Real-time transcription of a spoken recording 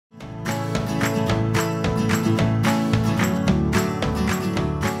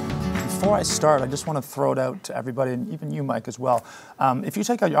before I start, I just want to throw it out to everybody, and even you, Mike, as well. If you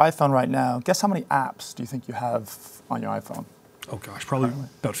take out your iPhone right now, guess how many apps do you think you have on your iPhone? Oh gosh, probably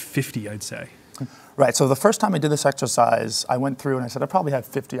about 50, I'd say. Right, so the first time I did this exercise, I went through and I said I probably had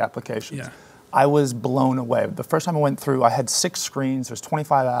 50 applications. Yeah. I was blown away. The first time I went through, I had 6 screens, there's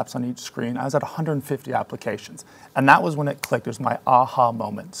 25 apps on each screen. I was at 150 applications. And that was when it clicked, it was my aha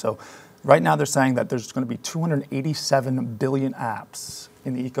moment. So right now they're saying that there's going to be 287 billion apps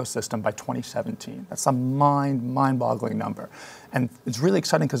in the ecosystem by 2017. That's a mind-boggling number. And it's really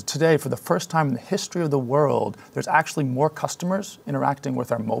exciting because today, for the first time in the history of the world, there's actually more customers interacting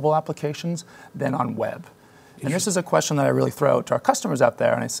with our mobile applications than on web. And this is a question that I really throw out to our customers out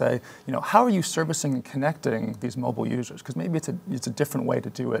there, and I say, you know, how are you servicing and connecting these mobile users? Because maybe it's a different way to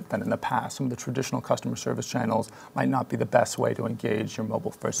do it than in the past. Some of the traditional customer service channels might not be the best way to engage your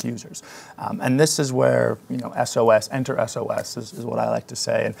mobile-first users. And this is where, you know, SOS, enter SOS is what I like to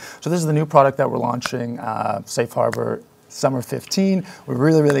say. And so this is the new product that we're launching, Safe Harbor Summer 15. We're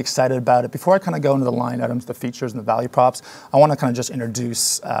really excited about it. Before I kind of go into the line items, the features and the value props, I want to kind of just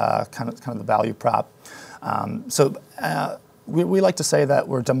introduce kind of the value prop. We like to say that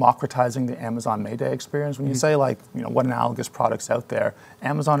we're democratizing the Amazon Mayday experience. When you say, like, you know, what analogous products out there,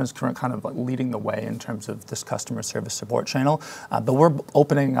 Amazon is kind of like leading the way in terms of this customer service support channel. But we're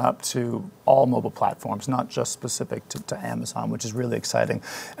opening up to all mobile platforms, not just specific to Amazon, which is really exciting.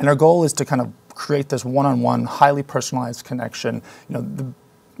 And our goal is to kind of create this one-on-one, highly personalized connection.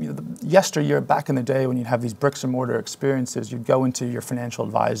 Yesteryear, back in the day when you'd have these bricks and mortar experiences, you'd go into your financial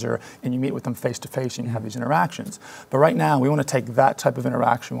advisor and you meet with them face to face and you have these interactions. But right now, we want to take that type of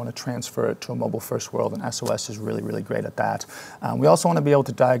interaction, we want to transfer it to a mobile first world, and SOS is really great at that. We also want to be able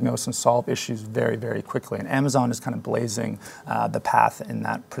to diagnose and solve issues very quickly, and Amazon is kind of blazing the path in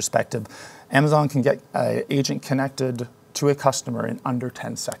that perspective. Amazon can get an agent connected to a customer in under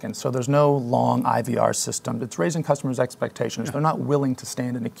 10 seconds. So there's no long IVR system. It's raising customers' expectations. They're not willing to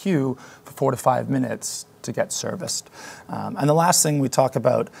stand in a queue for 4 to 5 minutes to get serviced. And the last thing we talk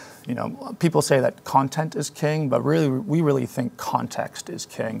about, you know, people say that content is king, but really, we really think context is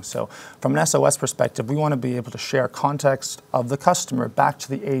king. So from an SOS perspective, we want to be able to share context of the customer back to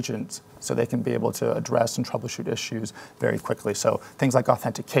the agent so they can be able to address and troubleshoot issues very quickly. So things like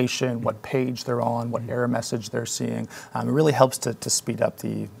authentication, what page they're on, what error message they're seeing. It really helps to speed up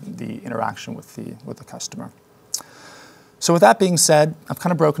the interaction with the customer. So with that being said, I've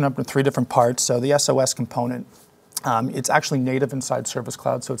kind of broken up into 3 different parts. So the SOS component, it's actually native inside Service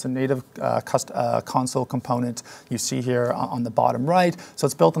Cloud, so it's a native console component you see here on the bottom right. So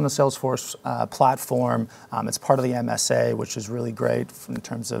it's built on the Salesforce platform. It's part of the MSA, which is really great in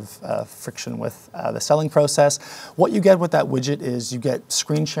terms of friction with the selling process. What you get with that widget is you get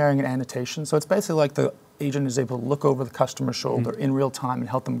screen sharing and annotation. So it's basically like the agent is able to look over the customer's shoulder in real time and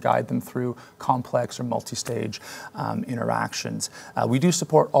help them guide them through complex or multi-stage interactions. We do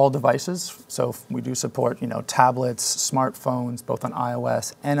support all devices, so we do support, you know, tablets, smartphones, both on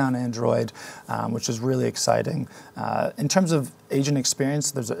iOS and on Android, which is really exciting. In terms of agent experience,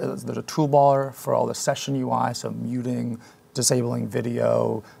 there's a toolbar for all the session UI, so muting, disabling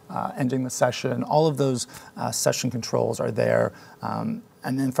video, ending the session. All of those session controls are there.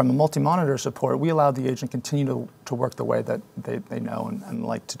 And then from a multi-monitor support, we allow the agent continue to work the way that they know and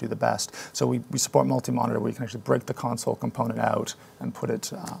like to do the best. So we support multi-monitor where you can actually break the console component out and put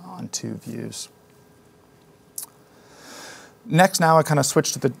it on 2 views. Next, now I kind of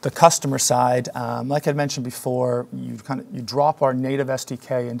switch to the customer side. Like I mentioned before, you drop our native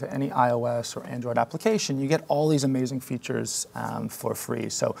SDK into any iOS or Android application, you get all these amazing features for free.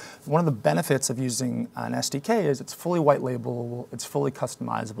 So one of the benefits of using an SDK is it's fully white labelable, it's fully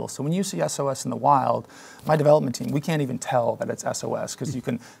customizable. So when you see SOS in the wild, my development team, we can't even tell that it's SOS because you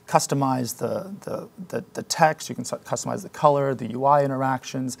can customize the text, you can customize the color, the UI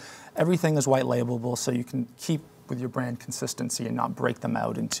interactions. Everything is white labelable, so you can keep with your brand consistency and not break them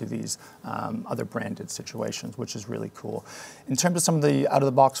out into these other branded situations, which is really cool. In terms of some of the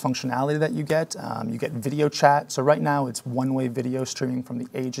out-of-the-box functionality that you get video chat. So right now it's one-way video streaming from the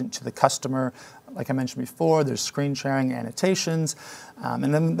agent to the customer. Like I mentioned before, there's screen sharing, annotations.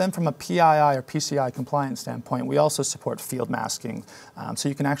 And then from a PII or PCI compliance standpoint, we also support field masking. So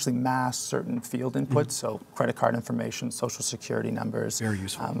you can actually mask certain field inputs, so credit card information, social security numbers, very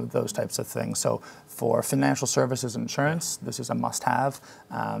useful. Those types of things. So for financial services and insurance, this is a must-have,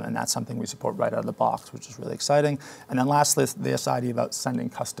 and that's something we support right out of the box, which is really exciting. And then lastly, this idea about sending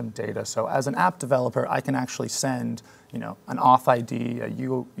custom data. So as an app developer, I can actually send, you know, an auth ID, a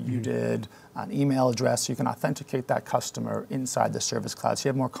UDID, an email address, so you can authenticate that customer inside the Service Cloud, so you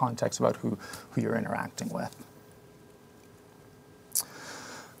have more context about who you're interacting with.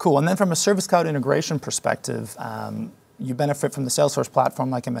 Cool, and then from a Service Cloud integration perspective, you benefit from the Salesforce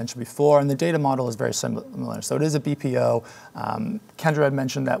platform, like I mentioned before, and the data model is very similar. So it is a BPO. Kendra had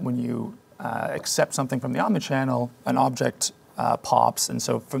mentioned that when you accept something from the omnichannel, an object pops, and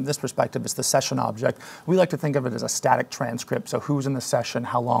so from this perspective, it's the session object. We like to think of it as a static transcript, so who's in the session,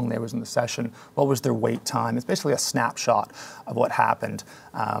 how long they was in the session, what was their wait time. It's basically a snapshot of what happened.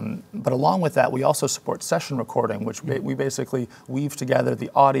 But along with that, we also support session recording, which we basically weave together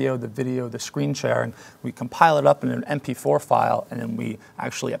the audio, the video, the screen sharing. We compile it up in an MP4 file, and then we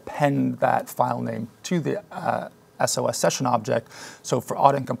actually append that file name to the SOS session object, so for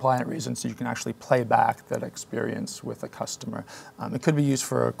audit and compliant reasons, you can actually play back that experience with a customer. It could be used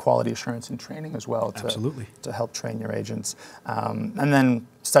for quality assurance and training as well to help train your agents. And then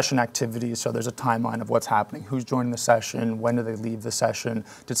session activities, so there's a timeline of what's happening, who's joining the session, when do they leave the session,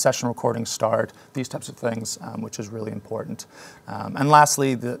 did session recording start, these types of things, which is really important. And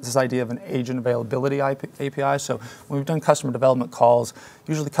lastly, this idea of an agent availability API. So when we've done customer development calls,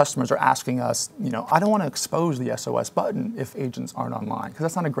 usually customers are asking us, I don't want to expose the SOS button if agents aren't online, because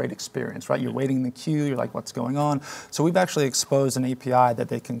that's not a great experience, right? You're waiting in the queue, you're like, what's going on? So we've actually exposed an API that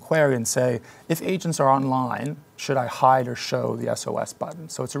they can query and say, if agents are online, should I hide or show the SOS button?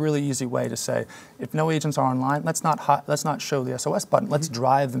 So it's a really easy way to say, if no agents are online, let's not show the SOS button. Let's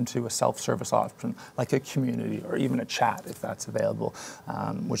drive them to a self-service option, like a community or even a chat if that's available,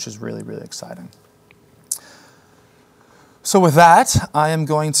 which is really, really exciting. So with that, I am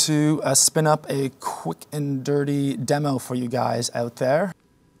going to spin up a quick and dirty demo for you guys out there.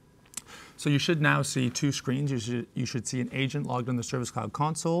 So you should now see two screens. You should see an agent logged in the Service Cloud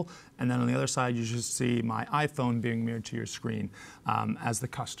console, and then on the other side, you should see my iPhone being mirrored to your screen as the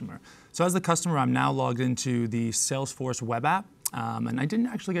customer. So as the customer, I'm now logged into the Salesforce web app. And I didn't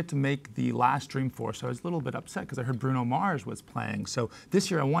actually get to make the last Dreamforce, so I was a little bit upset because I heard Bruno Mars was playing. So this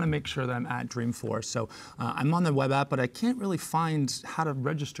year I want to make sure that I'm at Dreamforce. So I'm on the web app, but I can't really find how to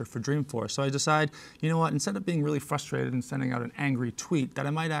register for Dreamforce. So I decide, you know what, instead of being really frustrated and sending out an angry tweet, that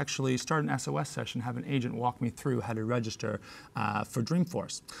I might actually start an SOS session, have an agent walk me through how to register for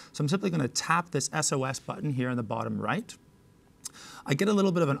Dreamforce. So I'm simply going to tap this SOS button here in the bottom right. I get a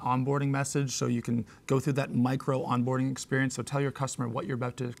little bit of an onboarding message, so you can go through that micro onboarding experience. So tell your customer what you're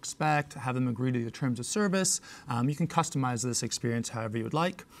about to expect, have them agree to the terms of service. You can customize this experience however you would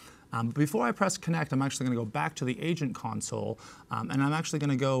like. But before I press connect, I'm actually going to go back to the agent console, and I'm actually going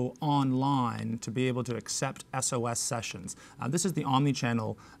to go online to be able to accept SOS sessions. This is the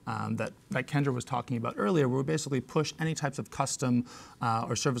omni-channel that Kendra was talking about earlier, where we basically push any types of custom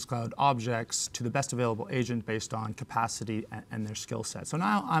or Service Cloud objects to the best available agent based on capacity and their skill set. So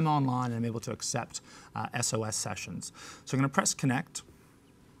now I'm online and I'm able to accept SOS sessions. So I'm going to press connect.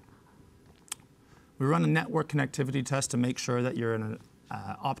 We run a network connectivity test to make sure that you're in an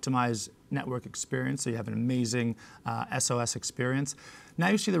optimized network experience, so you have an amazing SOS experience. Now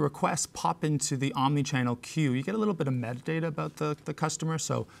you see the requests pop into the omni-channel queue. You get a little bit of metadata about the customer,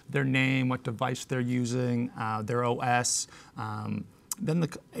 so their name, what device they're using, their OS. Then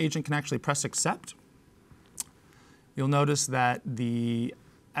the agent can actually press accept. You'll notice that the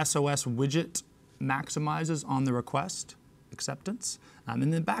SOS widget maximizes on the request acceptance. In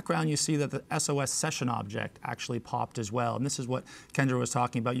the background, you see that the SOS session object actually popped as well. And this is what Kendra was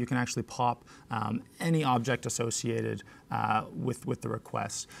talking about. You can actually pop any object associated with the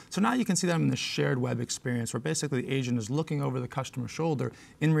request. So now you can see that I'm in the shared web experience, where basically the agent is looking over the customer's shoulder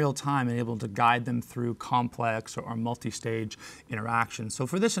in real time and able to guide them through complex or multi-stage interactions. So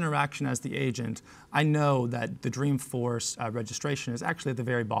for this interaction as the agent, I know that the Dreamforce registration is actually at the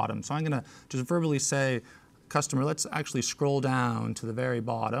very bottom. So I'm going to just verbally say, customer, let's actually scroll down to the very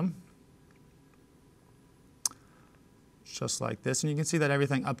bottom, just like this. And you can see that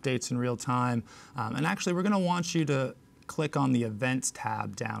everything updates in real time. And actually, we're going to want you to click on the Events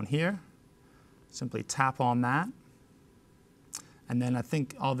tab down here. Simply tap on that. And then I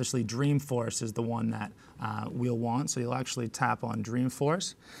think, obviously, Dreamforce is the one that we'll want. So you'll actually tap on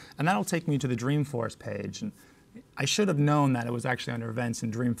Dreamforce. And that'll take me to the Dreamforce page. And I should have known that it was actually under Events in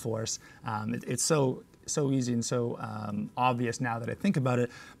Dreamforce. It's so easy and so obvious now that I think about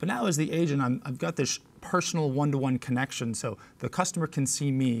it. But now as the agent, I've got this personal one-to-one connection, so the customer can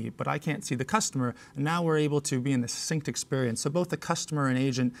see me, but I can't see the customer, and now we're able to be in this synced experience. So both the customer and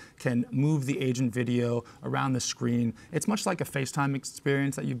agent can move the agent video around the screen. It's much like a FaceTime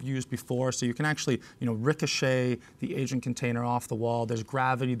experience that you've used before, so you can actually ricochet the agent container off the wall. There's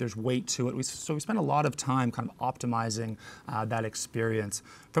gravity, there's weight to it. So we spend a lot of time kind of optimizing that experience.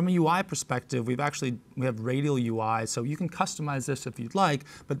 From a UI perspective, we have radial UI, so you can customize this if you'd like,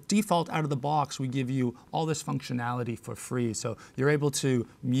 but default out of the box, we give you you all this functionality for free. So you're able to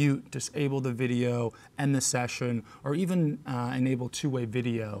mute, disable the video, end the session, or even enable two-way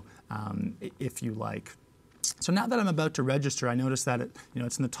video if you like. So now that I'm about to register, I notice that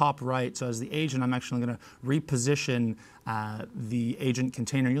it's in the top right. So as the agent, I'm actually going to reposition the agent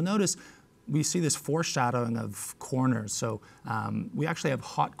container. You'll notice we see this foreshadowing of corners. So we actually have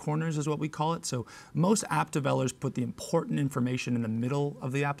hot corners is what we call it. So most app developers put the important information in the middle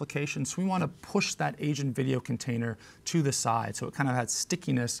of the application. So we want to push that agent video container to the side. So it kind of has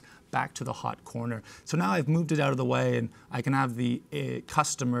stickiness back to the hot corner. So now I've moved it out of the way and I can have the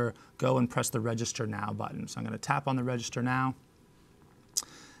customer go and press the register now button. So I'm going to tap on the register now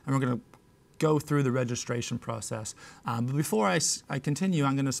and we're going to go through the registration process. But before I continue,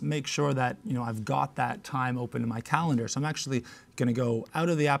 I'm going to make sure that I've got that time open in my calendar. So I'm actually going to go out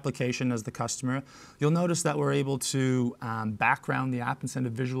of the application as the customer. You'll notice that we're able to background the app and send a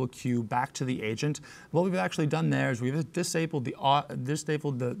visual cue back to the agent. What we've actually done there is we've disabled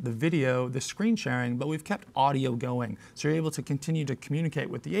the video, the screen sharing, but we've kept audio going. So you're able to continue to communicate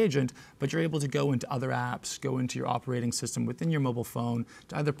with the agent, but you're able to go into other apps, go into your operating system within your mobile phone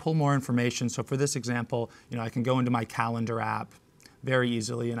to either pull more information. So for this example, I can go into my calendar app very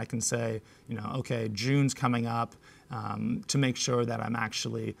easily and I can say, okay, June's coming up, to make sure that I'm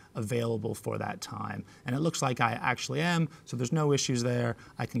actually available for that time. And it looks like I actually am, so there's no issues there.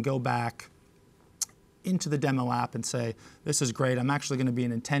 I can go back into the demo app and say, this is great, I'm actually going to be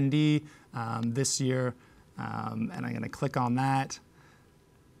an attendee this year, and I'm going to click on that.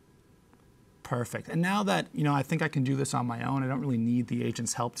 Perfect. And now that I think I can do this on my own, I don't really need the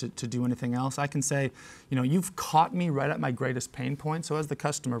agent's help to do anything else. I can say, you've caught me right at my greatest pain point. So as the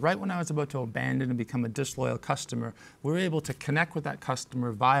customer, right when I was about to abandon and become a disloyal customer, we were able to connect with that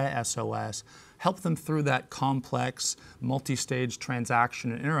customer via SOS, help them through that complex multi-stage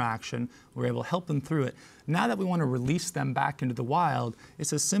transaction and interaction. We're able to help them through it. Now that we want to release them back into the wild,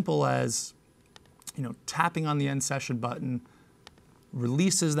 it's as simple as tapping on the end session button,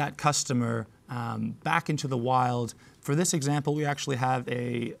 releases that customer back into the wild. For this example, we actually have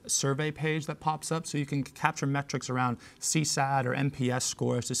a survey page that pops up, so you can capture metrics around CSAT or NPS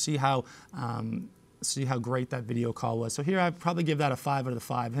scores to see how great that video call was. So here I'd probably give that a 5 out of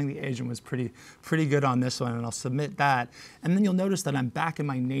 5. I think the agent was pretty good on this one, and I'll submit that. And then you'll notice that I'm back in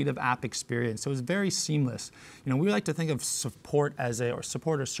my native app experience. So it's very seamless. We like to think of support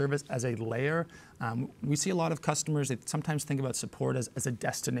or service as a layer. We see a lot of customers, they sometimes think about support as a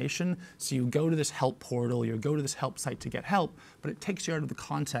destination. So you go to this help portal, you go to this help site to get help, but it takes you out of the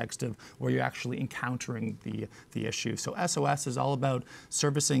context of where you're actually encountering the issue. So SOS is all about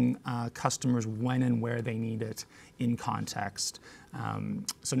servicing customers when and where they need it in context.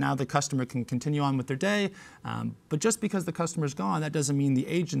 So now the customer can continue on with their day, but just because the customer's gone, that doesn't mean the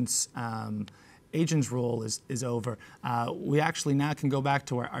agent's role is over. We actually now can go back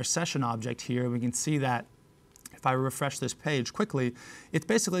to our session object here. We can see that if I refresh this page quickly, it's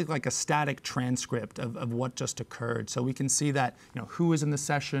basically like a static transcript of what just occurred. So we can see that who was in the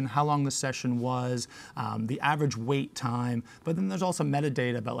session, how long the session was, the average wait time, but then there's also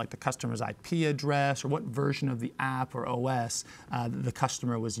metadata about like the customer's IP address or what version of the app or OS the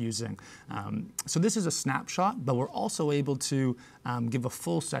customer was using. So this is a snapshot, but we're also able to give a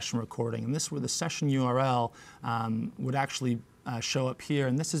full session recording, and this is where the session URL would actually show up here,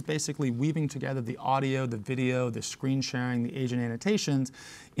 and this is basically weaving together the audio, the video, the screen sharing, the agent annotations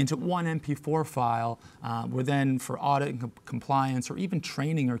into one MP4 file, where then for audit and compliance or even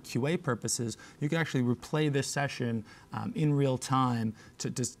training or QA purposes, you can actually replay this session in real time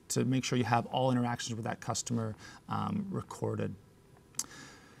to make sure you have all interactions with that customer recorded.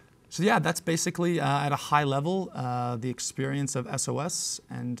 So yeah, that's basically at a high level the experience of SOS,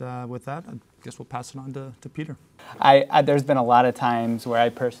 and with that, I guess we'll pass it on to Peter. There's been a lot of times where I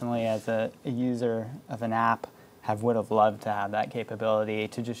personally, as a user of an app, would have loved to have that capability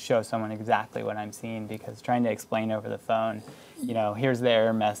to just show someone exactly what I'm seeing, because trying to explain over the phone, here's the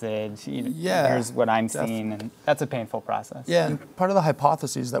error message, here's what I'm seeing, and that's a painful process. Yeah, and part of the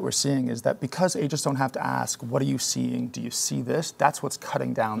hypotheses that we're seeing is that because agents don't have to ask, what are you seeing, do you see this, that's what's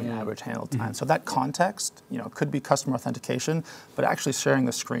cutting down the average handle time. So that context, could be customer authentication, but actually sharing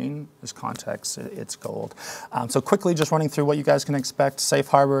the screen is context, it's gold. So quickly, just running through what you guys can expect, Safe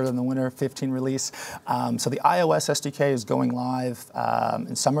Harbor and the Winter 15 release. So the iOS SDK is going live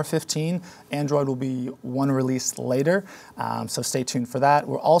in summer 15. Android will be one release later. So stay tuned for that.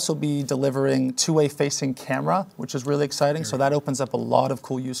 We'll also be delivering two-way facing camera, which is really exciting. So that opens up a lot of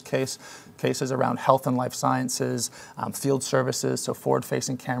cool use cases around health and life sciences, field services, so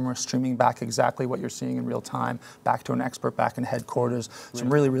forward-facing camera, streaming back exactly what you're seeing in real time, back to an expert back in headquarters.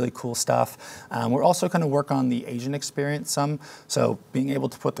 Some really, really cool stuff. We're also going to work on the agent experience some, so being able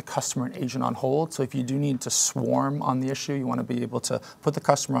to put the customer and agent on hold. So if you do need to swarm on the issue, you want to be able to put the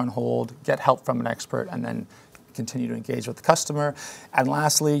customer on hold, get help from an expert, and then continue to engage with the customer. And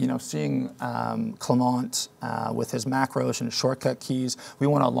lastly, seeing Clement with his macros and shortcut keys, we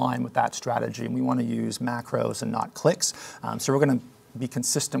want to align with that strategy, and we want to use macros and not clicks. So we're going to be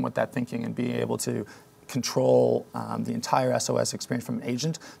consistent with that thinking and be able to control the entire SOS experience from an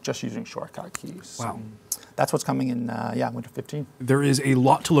agent just using shortcut keys. Wow. So that's what's coming in, winter 15. There is a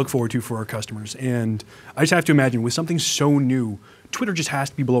lot to look forward to for our customers, and I just have to imagine with something so new, Twitter just has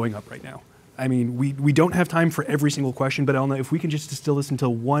to be blowing up right now. I mean, we don't have time for every single question, but Elna, if we can just distill this into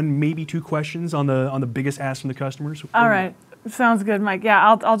one, maybe two questions on the biggest ask from the customers. All right, sounds good, Mike.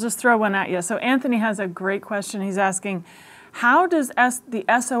 Yeah, I'll just throw one at you. So Anthony has a great question. He's asking, how does the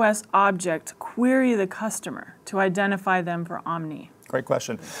SOS object query the customer to identify them for Omni? Great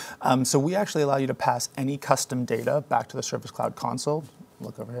question. So we actually allow you to pass any custom data back to the Service Cloud console.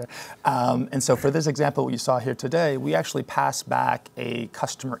 Look over here. And so for this example, what you saw here today, we actually passed back a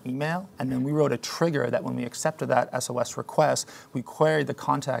customer email, and then we wrote a trigger that when we accepted that SOS request, we queried the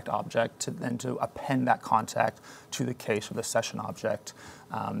contact object to append that contact to the case or the session object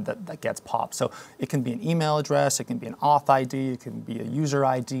that gets popped. So it can be an email address, it can be an auth ID, it can be a user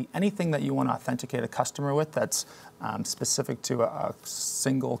ID, anything that you want to authenticate a customer with that's specific to a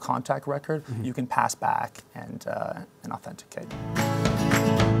single contact record, you can pass back and authenticate.